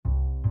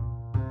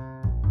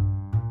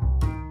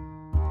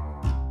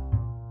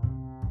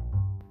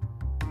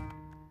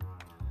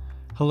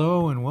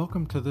Hello and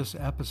welcome to this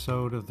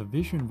episode of the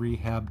Vision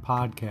Rehab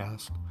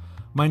Podcast.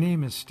 My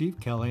name is Steve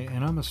Kelly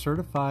and I'm a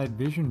certified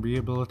vision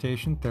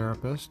rehabilitation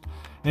therapist,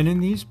 and in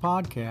these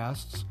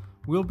podcasts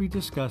we'll be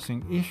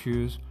discussing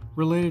issues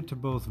related to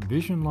both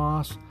vision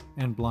loss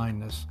and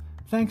blindness.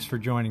 Thanks for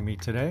joining me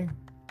today.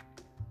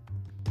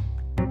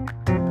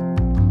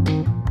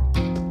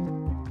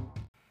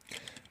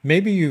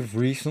 Maybe you've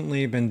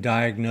recently been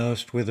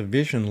diagnosed with a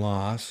vision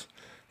loss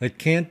that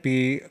can't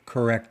be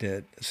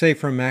corrected, say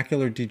from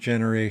macular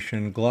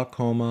degeneration,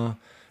 glaucoma,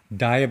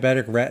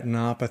 diabetic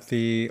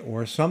retinopathy,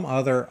 or some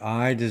other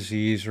eye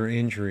disease or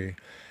injury.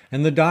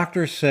 And the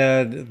doctor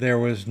said there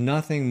was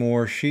nothing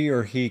more she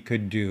or he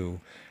could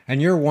do.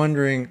 And you're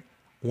wondering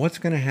what's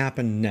going to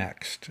happen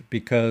next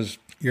because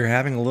you're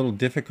having a little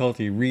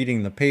difficulty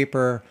reading the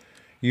paper,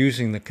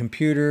 using the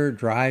computer,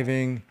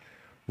 driving,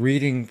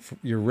 reading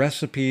your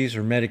recipes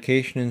or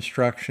medication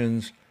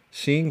instructions,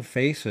 seeing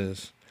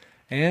faces.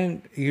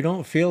 And you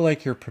don't feel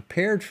like you're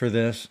prepared for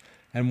this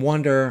and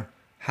wonder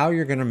how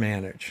you're going to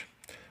manage.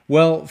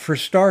 Well, for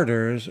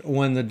starters,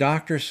 when the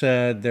doctor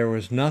said there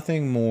was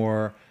nothing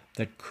more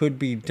that could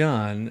be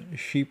done,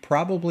 she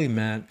probably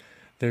meant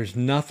there's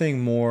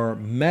nothing more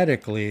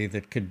medically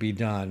that could be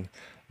done.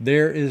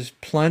 There is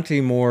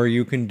plenty more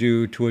you can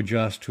do to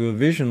adjust to a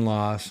vision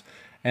loss,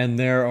 and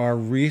there are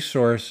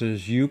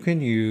resources you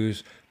can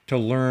use to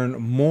learn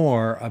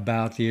more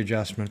about the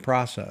adjustment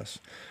process.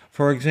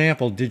 For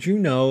example, did you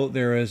know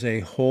there is a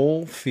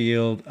whole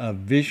field of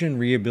vision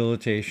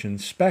rehabilitation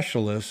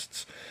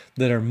specialists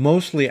that are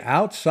mostly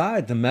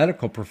outside the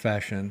medical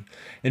profession?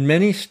 In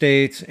many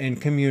states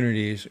and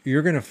communities,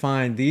 you're going to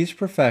find these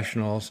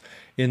professionals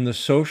in the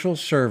social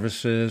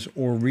services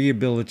or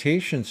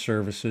rehabilitation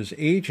services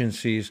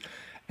agencies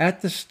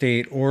at the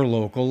state or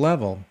local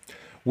level.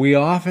 We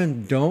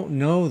often don't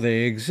know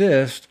they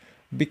exist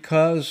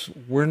because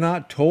we're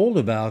not told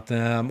about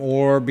them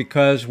or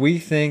because we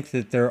think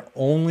that they're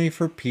only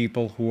for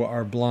people who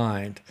are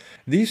blind.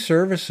 These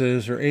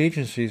services or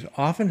agencies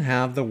often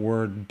have the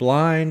word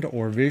blind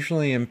or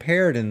visually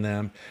impaired in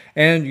them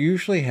and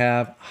usually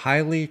have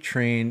highly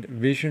trained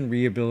vision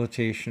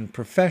rehabilitation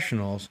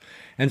professionals,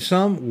 and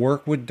some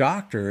work with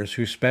doctors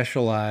who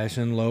specialize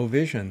in low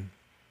vision.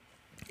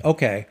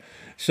 Okay,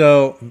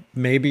 so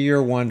maybe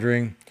you're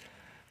wondering,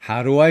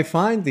 how do I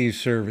find these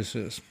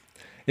services?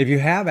 If you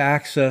have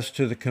access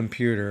to the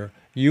computer,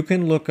 you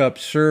can look up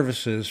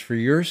services for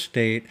your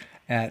state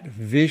at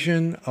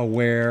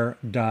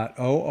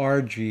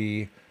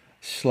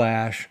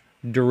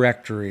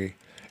visionaware.org/directory.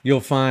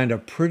 You'll find a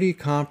pretty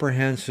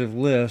comprehensive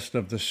list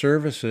of the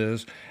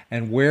services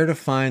and where to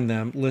find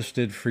them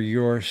listed for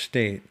your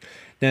state.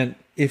 Then,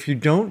 if you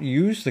don't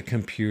use the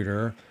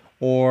computer,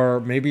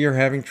 or maybe you're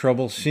having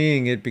trouble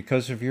seeing it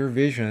because of your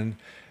vision,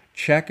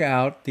 check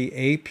out the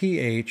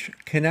APH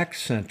Connect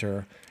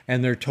Center,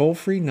 and their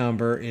toll-free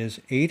number is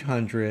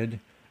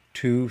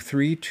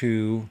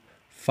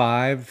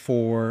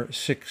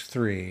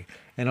 800-232-5463.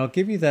 And I'll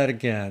give you that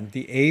again.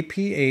 The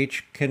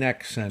APH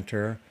Connect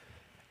Center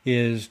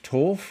is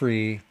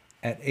toll-free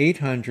at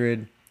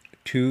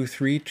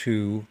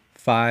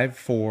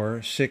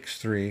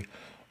 800-232-5463,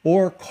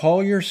 or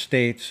call your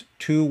state's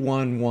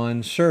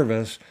 211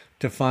 service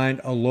to find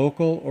a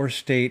local or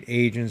state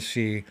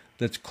agency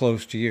that's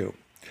close to you.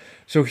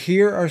 So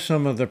here are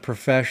some of the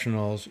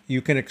professionals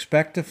you can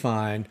expect to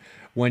find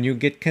when you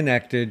get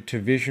connected to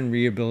vision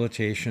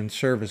rehabilitation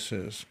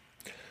services.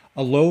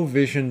 A low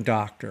vision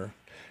doctor.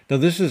 Now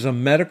this is a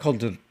medical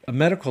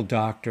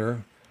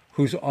doctor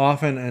who's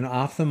often an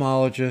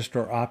ophthalmologist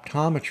or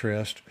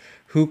optometrist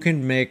who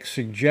can make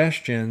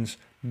suggestions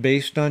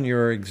based on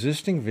your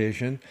existing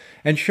vision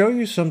and show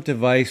you some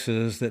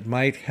devices that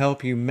might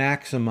help you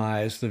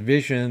maximize the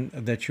vision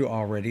that you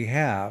already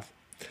have.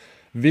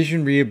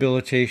 Vision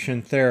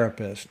rehabilitation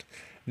therapist.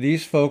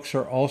 These folks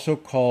are also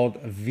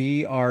called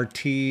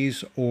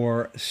VRTs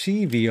or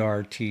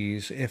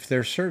CVRTs if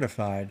they're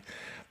certified.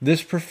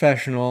 This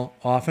professional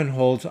often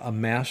holds a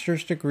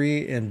master's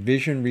degree in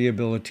vision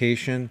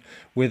rehabilitation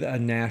with a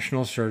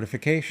national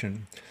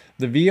certification.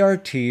 The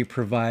VRT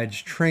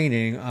provides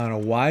training on a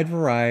wide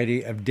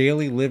variety of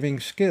daily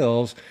living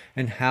skills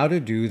and how to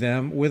do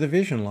them with a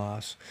vision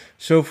loss.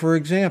 So, for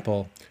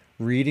example,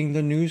 reading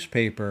the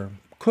newspaper,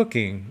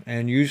 cooking,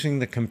 and using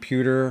the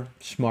computer,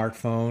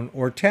 smartphone,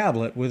 or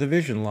tablet with a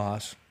vision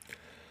loss.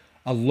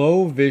 A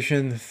low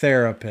vision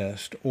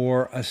therapist,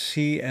 or a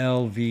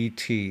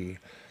CLVT.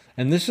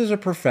 And this is a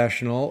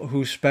professional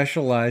who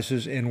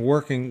specializes in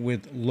working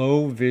with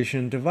low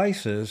vision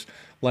devices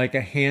like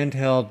a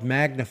handheld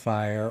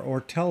magnifier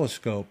or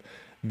telescope,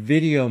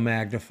 video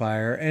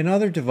magnifier, and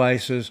other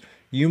devices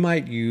you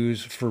might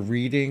use for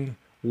reading,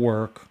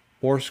 work,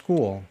 or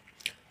school.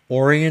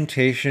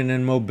 Orientation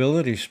and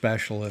mobility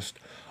specialist,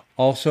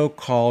 also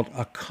called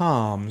a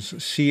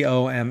COMS,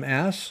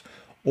 C-O-M-S,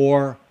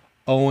 or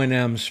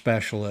O&M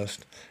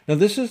specialist. Now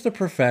this is the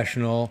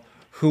professional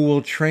who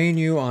will train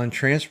you on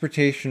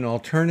transportation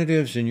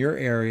alternatives in your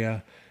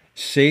area,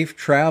 safe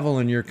travel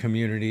in your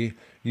community,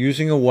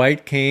 using a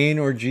white cane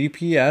or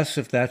GPS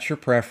if that's your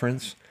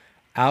preference,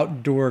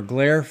 outdoor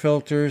glare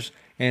filters,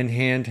 and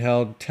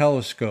handheld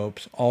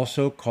telescopes,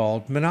 also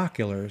called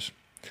monoculars.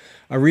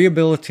 A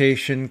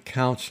rehabilitation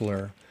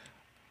counselor,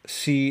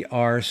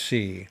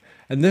 CRC,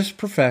 and this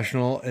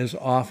professional is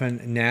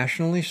often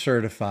nationally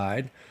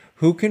certified,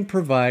 who can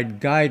provide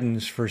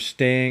guidance for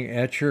staying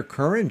at your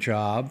current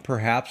job,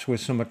 perhaps with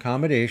some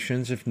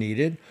accommodations if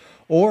needed,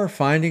 or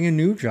finding a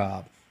new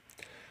job.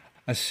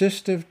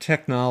 Assistive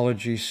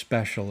Technology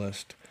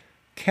Specialist,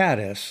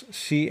 CATIS,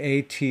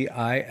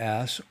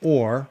 CATIS,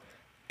 or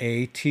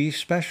AT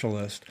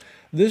Specialist.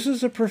 This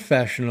is a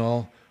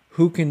professional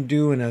who can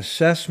do an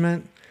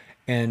assessment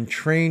and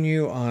train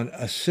you on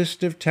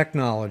assistive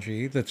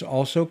technology that's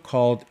also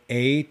called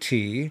AT.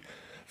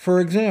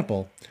 For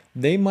example,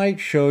 they might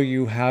show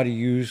you how to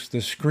use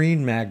the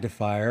screen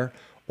magnifier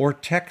or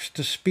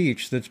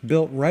text-to-speech that's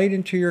built right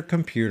into your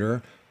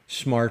computer,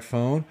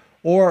 smartphone,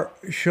 or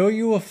show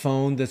you a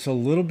phone that's a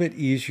little bit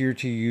easier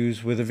to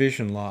use with a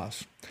vision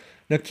loss.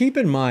 Now keep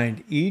in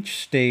mind, each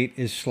state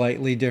is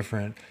slightly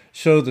different,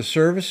 so the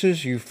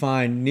services you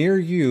find near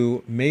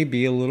you may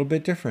be a little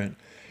bit different.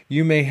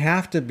 You may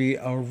have to be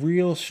a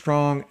real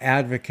strong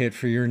advocate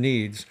for your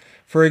needs.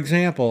 For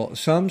example,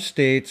 some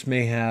states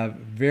may have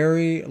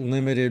very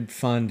limited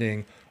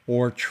funding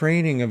or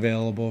training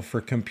available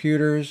for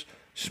computers,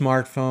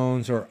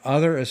 smartphones, or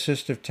other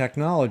assistive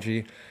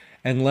technology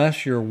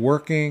unless you're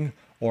working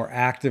or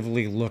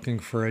actively looking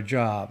for a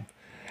job.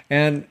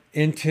 And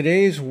in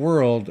today's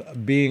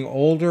world, being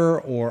older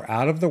or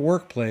out of the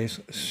workplace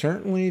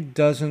certainly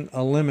doesn't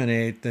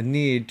eliminate the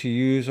need to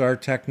use our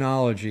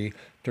technology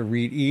to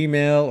read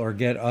email or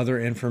get other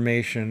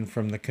information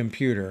from the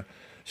computer.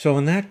 So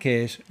in that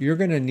case, you're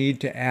going to need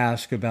to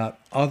ask about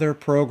other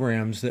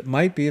programs that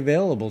might be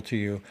available to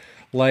you,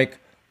 like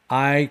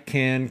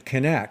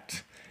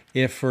iCanConnect,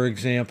 if, for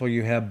example,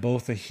 you have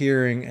both a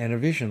hearing and a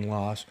vision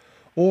loss,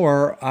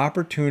 or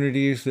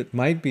opportunities that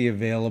might be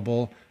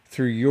available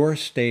through your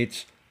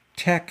state's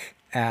Tech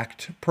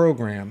Act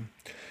program.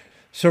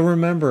 So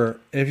remember,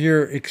 if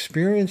you're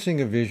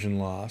experiencing a vision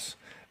loss,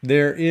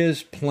 there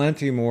is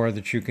plenty more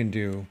that you can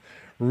do.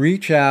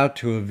 Reach out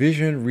to a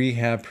vision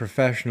rehab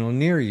professional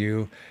near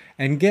you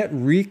and get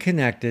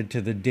reconnected to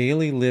the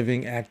daily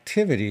living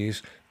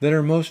activities that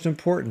are most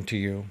important to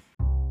you.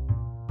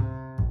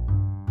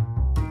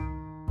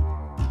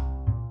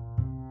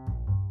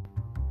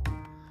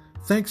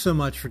 Thanks so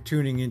much for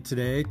tuning in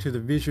today to the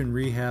Vision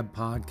Rehab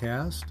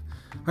Podcast.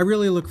 I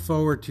really look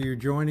forward to you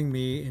joining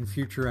me in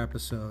future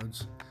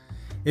episodes.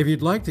 If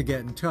you'd like to get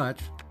in touch,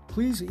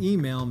 please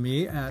email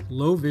me at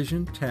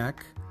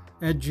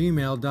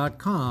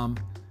lowvisiontech@gmail.com,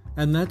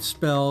 and that's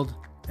spelled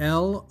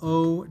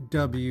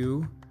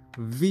LOWV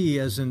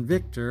as in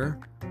Victor,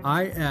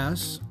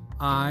 ISIONTECH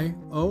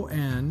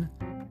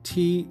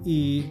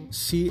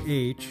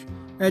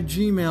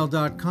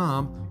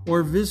 @gmail.com,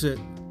 or visit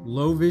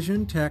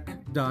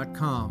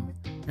lowvisiontech.com,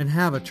 and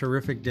have a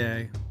terrific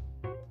day.